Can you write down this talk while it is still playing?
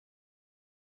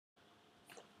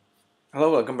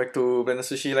Hello, welcome back to Blender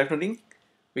Sushi Live Noding.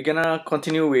 We're gonna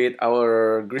continue with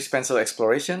our grease pencil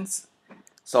explorations.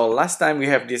 So last time we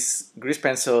have this grease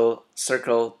pencil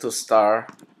circle to star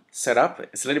setup.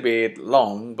 It's a little bit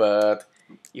long, but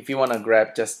if you wanna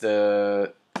grab just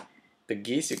the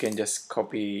geese, you can just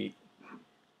copy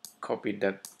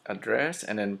that address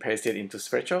and then paste it into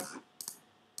Sverchok.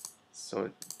 So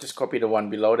just copy the one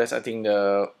below. That's I think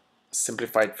the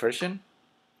simplified version.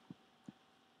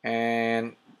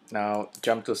 And now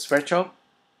jump to Sverchok.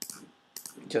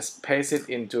 Just paste it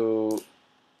into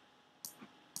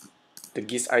the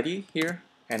geese ID here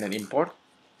and then import.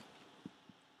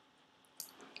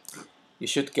 You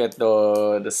should get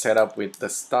the setup with the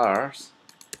stars.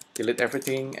 Delete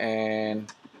everything and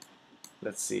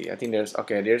let's see. I think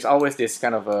there's always this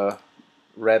kind of a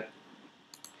red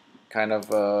kind of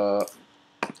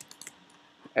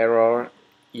error.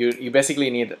 You basically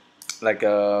need like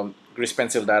a grease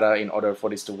pencil data in order for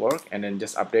this to work, and then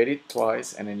just update it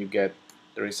twice and then you get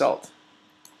the result.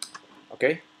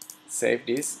 Okay, save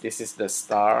this. This is the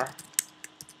star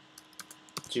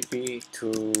GP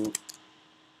to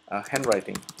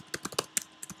handwriting.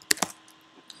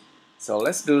 So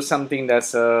let's do something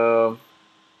that's a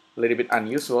little bit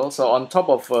unusual. So on top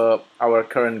of our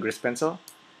current grease pencil,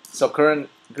 so current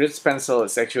grease pencil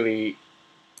is actually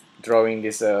drawing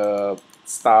these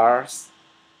stars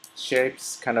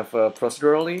shapes kind of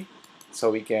procedurally, so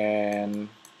we can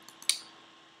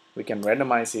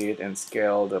randomize it and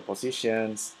scale the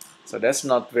positions. So that's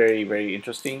not very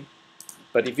interesting.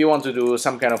 But if you want to do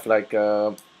some kind of like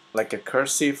a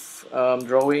cursive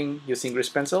drawing using grease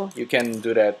pencil, you can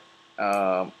do that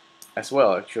as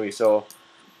well actually. So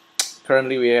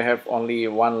currently we have only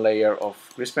one layer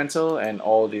of grease pencil and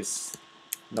all these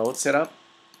nodes set up.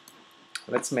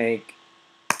 Let's make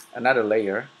another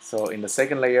layer. So in the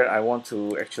second layer I want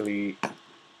to actually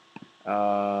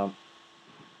draw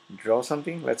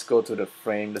something. Let's go to the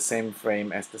frame, the same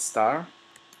frame as the star.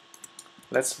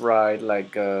 Let's write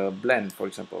like a blend, for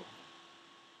example.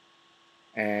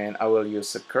 And I will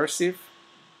use a cursive.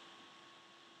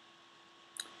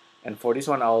 And for this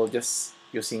one, I'll just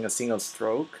using a single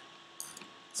stroke.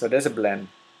 So there's a blend.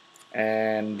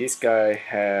 And this guy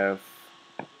have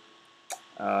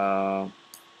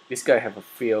a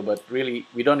feel, but really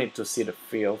we don't need to see the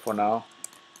feel for now.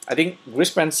 I think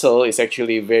grease pencil is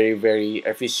actually very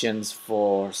efficient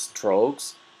for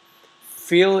strokes.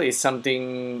 Feel is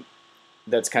something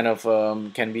that's kind of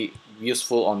can be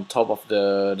useful on top of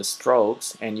the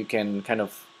strokes, and you can kind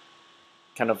of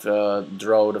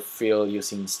draw the feel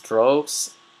using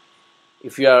strokes.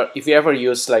 If you ever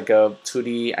use like a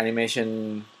 2D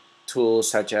animation tool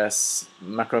such as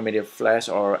Macromedia Flash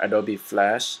or Adobe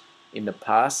Flash in the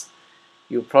past,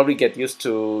 you probably get used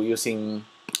to using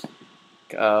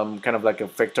kind of like a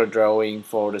vector drawing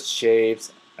for the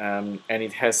shapes, and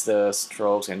it has the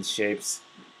strokes and shapes.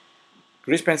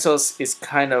 Grease pencils is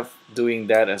kind of doing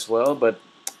that as well, but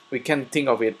we can think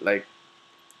of it like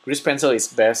grease pencil is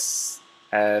best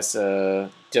as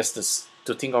just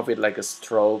to think of it like a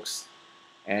strokes,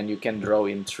 and you can draw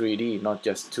in 3D, not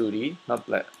just 2D,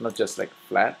 not just like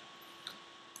flat.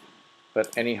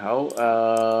 But anyhow,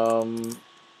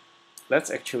 let's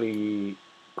actually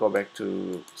go back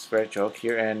to Sverchok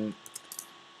here and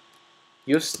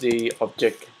use the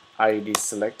object ID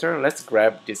selector. Let's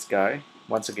grab this guy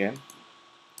once again.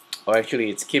 Oh, actually,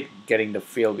 it's keep getting the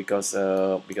fill because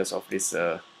of this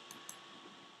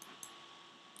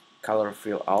color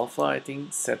fill alpha, I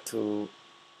think, set to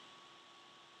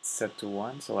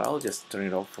 1. So I'll just turn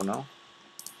it off for now.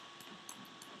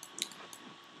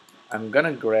 I'm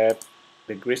gonna grab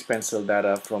the grease pencil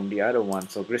data from the other one.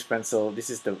 So grease pencil, this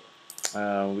is the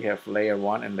we have layer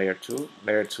 1 and layer 2.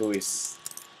 Layer 2 is,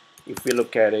 if we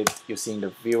look at it using the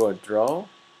viewer draw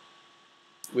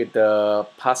with the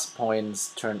pass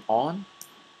points turned on,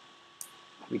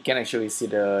 we can actually see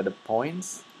the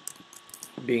points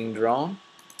being drawn.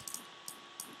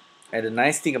 And the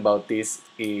nice thing about this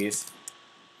is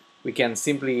we can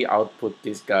simply output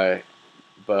this guy,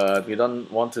 but we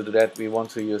don't want to do that. We want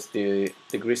to use the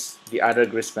other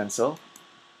grease pencil.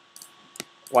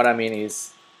 What I mean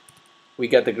is we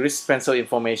get the grease pencil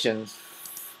information,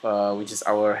 which is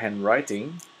our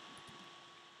handwriting,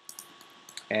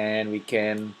 and we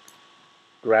can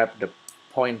grab the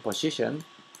point position.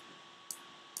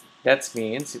 That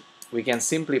means we can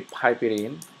simply pipe it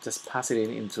in, just pass it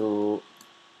in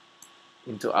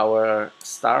into our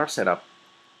star setup.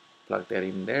 Plug that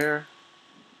in there,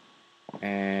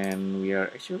 and we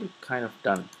are actually kind of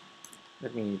done.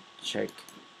 Let me check.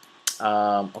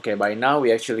 Okay, by now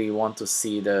we actually want to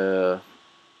see the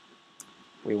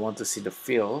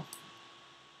fill.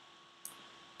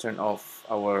 turn off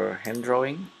our hand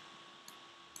drawing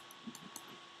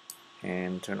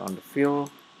and turn on the fill.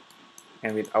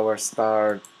 And with our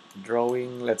start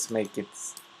drawing, let's make it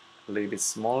a little bit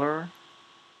smaller,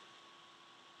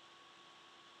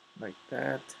 like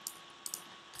that,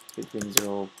 between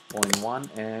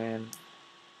 0.1 and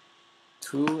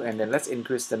 2, and then let's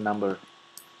increase the number.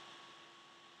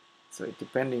 So it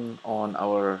depending on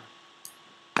our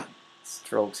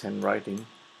strokes handwriting.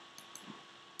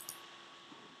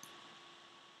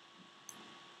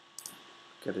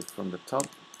 Get it from the top.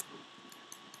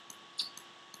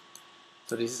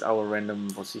 So this is our random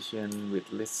position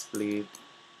with list split.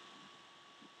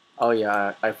 Oh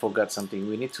yeah, I forgot something.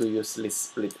 We need to use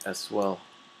list split as well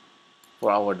for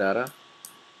our data.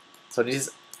 So this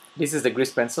is the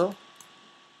grease pencil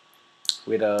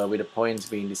with the points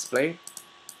being displayed.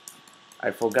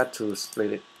 I forgot to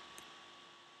split it.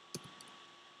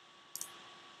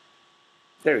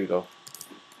 There we go.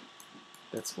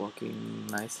 That's working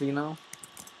nicely now.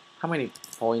 How many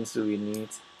points do we need?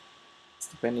 It's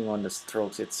depending on the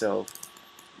strokes itself.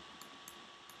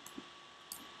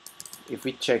 If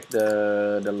we check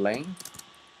the length,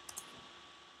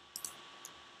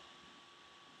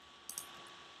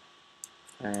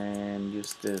 and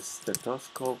use the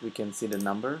stethoscope, we can see the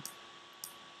number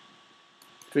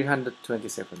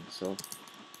 327. So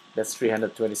that's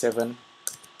 327.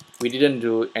 We didn't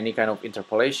do any kind of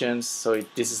interpolations, so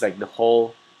this is like the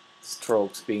whole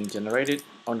strokes being generated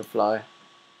on the fly.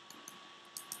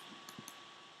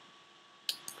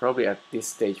 Probably at this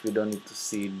stage we don't need to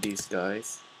see these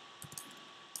guys,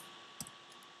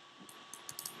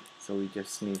 so we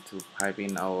just need to pipe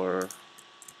in our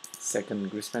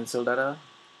second grease pencil data.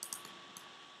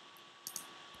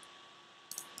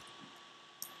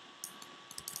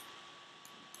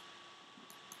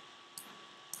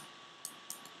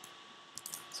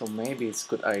 So maybe it's a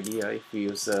good idea if we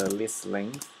use a list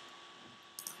length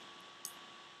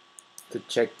to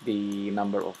check the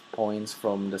number of points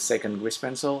from the second grease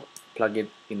pencil, plug it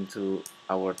into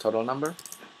our total number.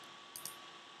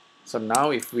 So now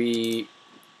if we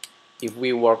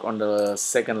work on the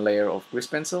second layer of grease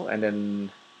pencil and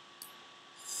then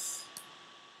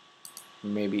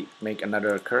maybe make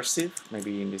another cursive,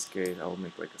 maybe in this case I'll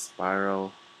make like a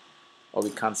spiral. Oh,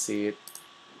 we can't see it.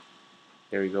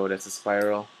 There we go, that's a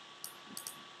spiral.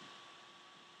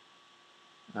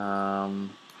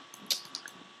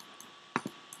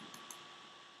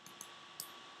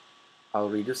 I'll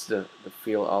reduce the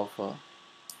fill alpha,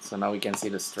 so now we can see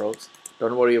the strokes.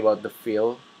 Don't worry about the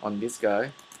fill on this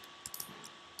guy,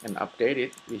 and update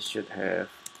it. We should have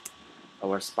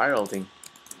our spiral thing,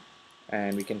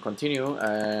 and we can continue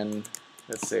and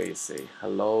let's say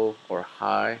hello or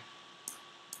hi.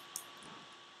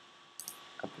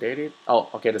 Update it. Oh,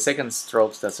 okay, the second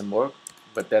strokes doesn't work,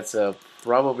 but that's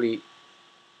probably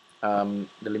the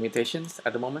limitations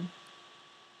at the moment.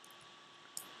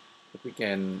 If we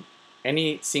can,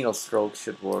 any single stroke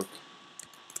should work.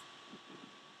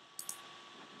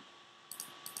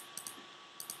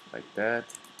 Like that.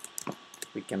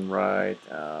 We can write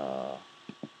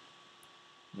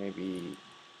maybe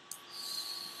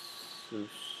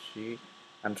sushi.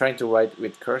 I'm trying to write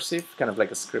with cursive, kind of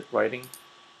like a script writing.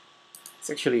 It's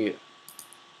actually,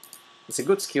 it's a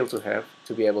good skill to have,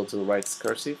 to be able to write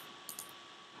cursive.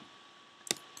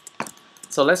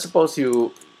 So let's suppose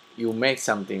you make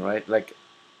something, right? Like,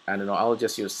 I don't know, I'll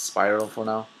just use spiral for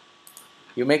now.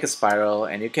 You make a spiral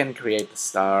and you can create a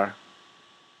star.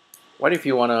 What if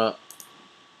you wanna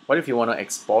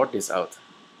export this out?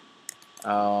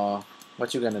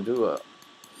 What you're gonna do?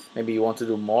 Maybe you want to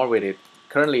do more with it.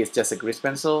 Currently, it's just a grease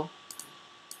pencil.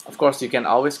 Of course, you can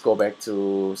always go back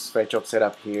to Sverchok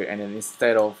setup here, and then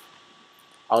instead of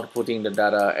outputting the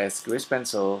data as grease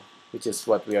pencil, which is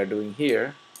what we are doing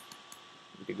here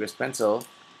with the grease pencil,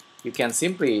 you can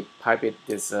simply pipe it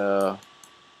the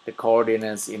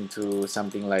coordinates into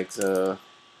something like the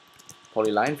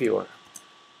polyline viewer.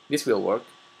 This will work.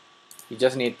 You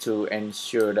just need to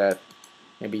ensure that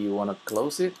maybe you want to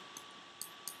close it.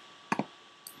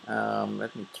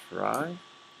 Let me try.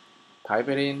 Pipe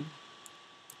it in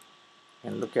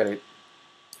and look at it.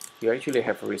 You actually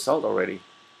have a result already.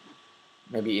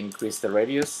 Maybe increase the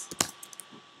radius.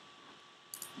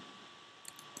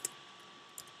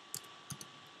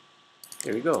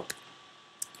 There we go.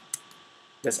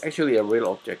 That's actually a real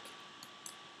object.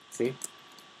 See?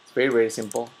 It's very, very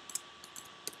simple.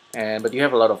 But you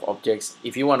have a lot of objects.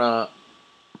 If you want to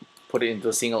put it into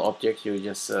a single object, you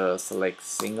just select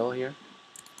single here.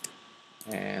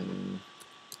 And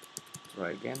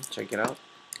try again, check it out.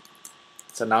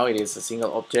 So now it is a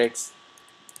single object.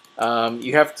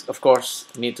 You have to, of course,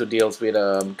 need to deal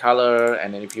with color,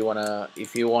 and then if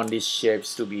you want these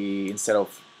shapes to be, instead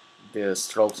of the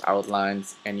strokes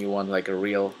outlines, and you want like a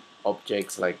real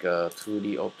objects, like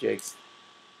 2D objects,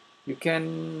 you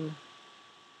can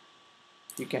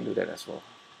do that as well.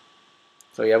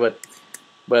 So yeah,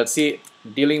 but see,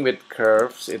 dealing with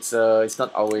curves, it's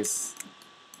not always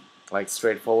like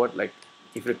straightforward. Like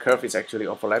if the curve is actually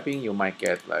overlapping, you might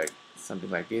get like something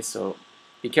like this. So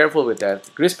be careful with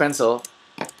that. Grease pencil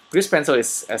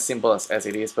is as simple as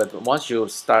it is, but once you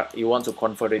want to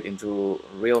convert it into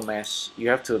real mesh, you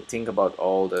have to think about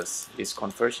all these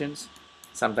conversions.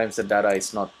 Sometimes the data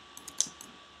is not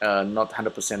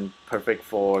 100% perfect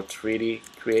for 3D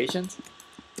creations.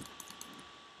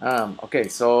 Okay,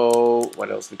 so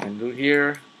what else we can do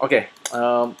here? Okay,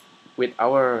 with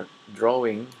our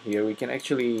drawing here, we can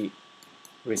actually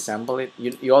resample it.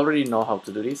 You already know how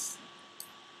to do this.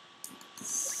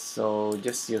 So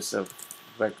just use a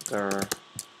vector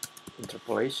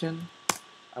interpolation.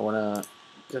 I wanna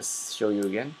just show you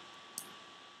again.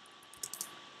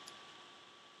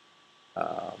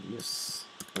 Use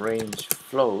range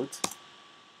float,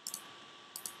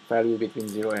 value between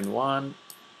 0 and 1.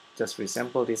 Just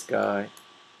resample this guy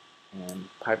and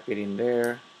pipe it in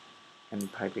there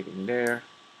and pipe it in there.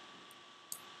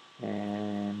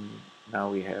 And now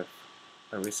we have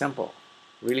a resample.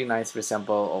 Really nice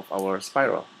resample of our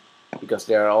spiral because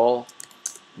they are all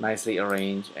nicely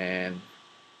arranged and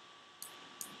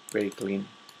very clean.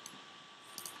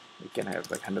 We can have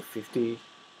like 150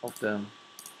 of them,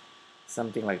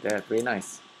 something like that. Very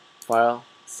nice. File,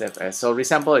 save as. So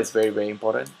resample is very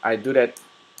important. I do that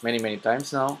many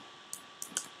times now,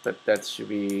 but that should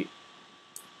be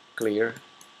clear.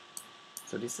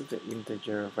 So this is the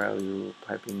integer value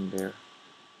piping there.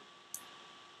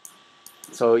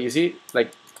 So you see,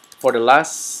 like for the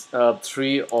last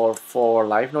 3 or 4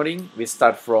 live noding, we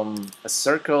start from a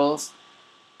circle,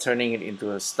 turning it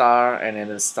into a star, and then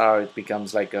the star it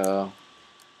becomes like a,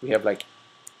 we have like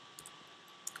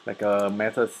a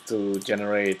method to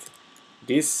generate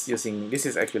this using, this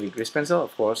is actually Grease Pencil,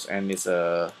 of course, and it's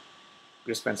a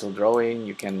Grease Pencil drawing.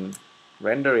 You can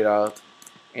render it out,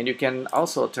 and you can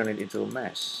also turn it into a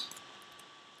mesh.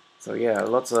 So yeah,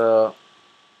 lots of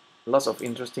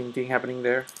interesting thing happening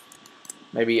there.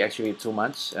 Maybe actually too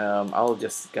much. I'll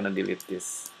just gonna delete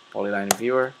this polyline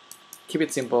viewer. Keep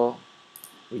it simple.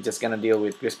 We're just gonna deal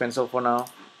with Grease Pencil for now.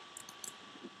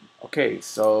 Okay,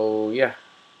 so yeah,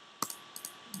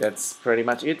 that's pretty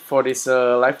much it for this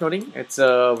live noding. It's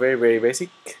very basic.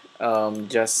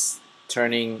 Just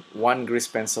turning one Grease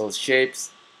Pencil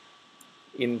shapes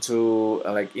into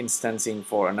like instancing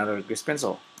for another Grease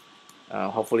Pencil.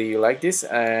 Hopefully you like this,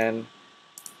 and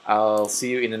I'll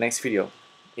see you in the next video.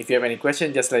 If you have any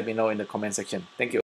question, just let me know in the comment section. Thank you.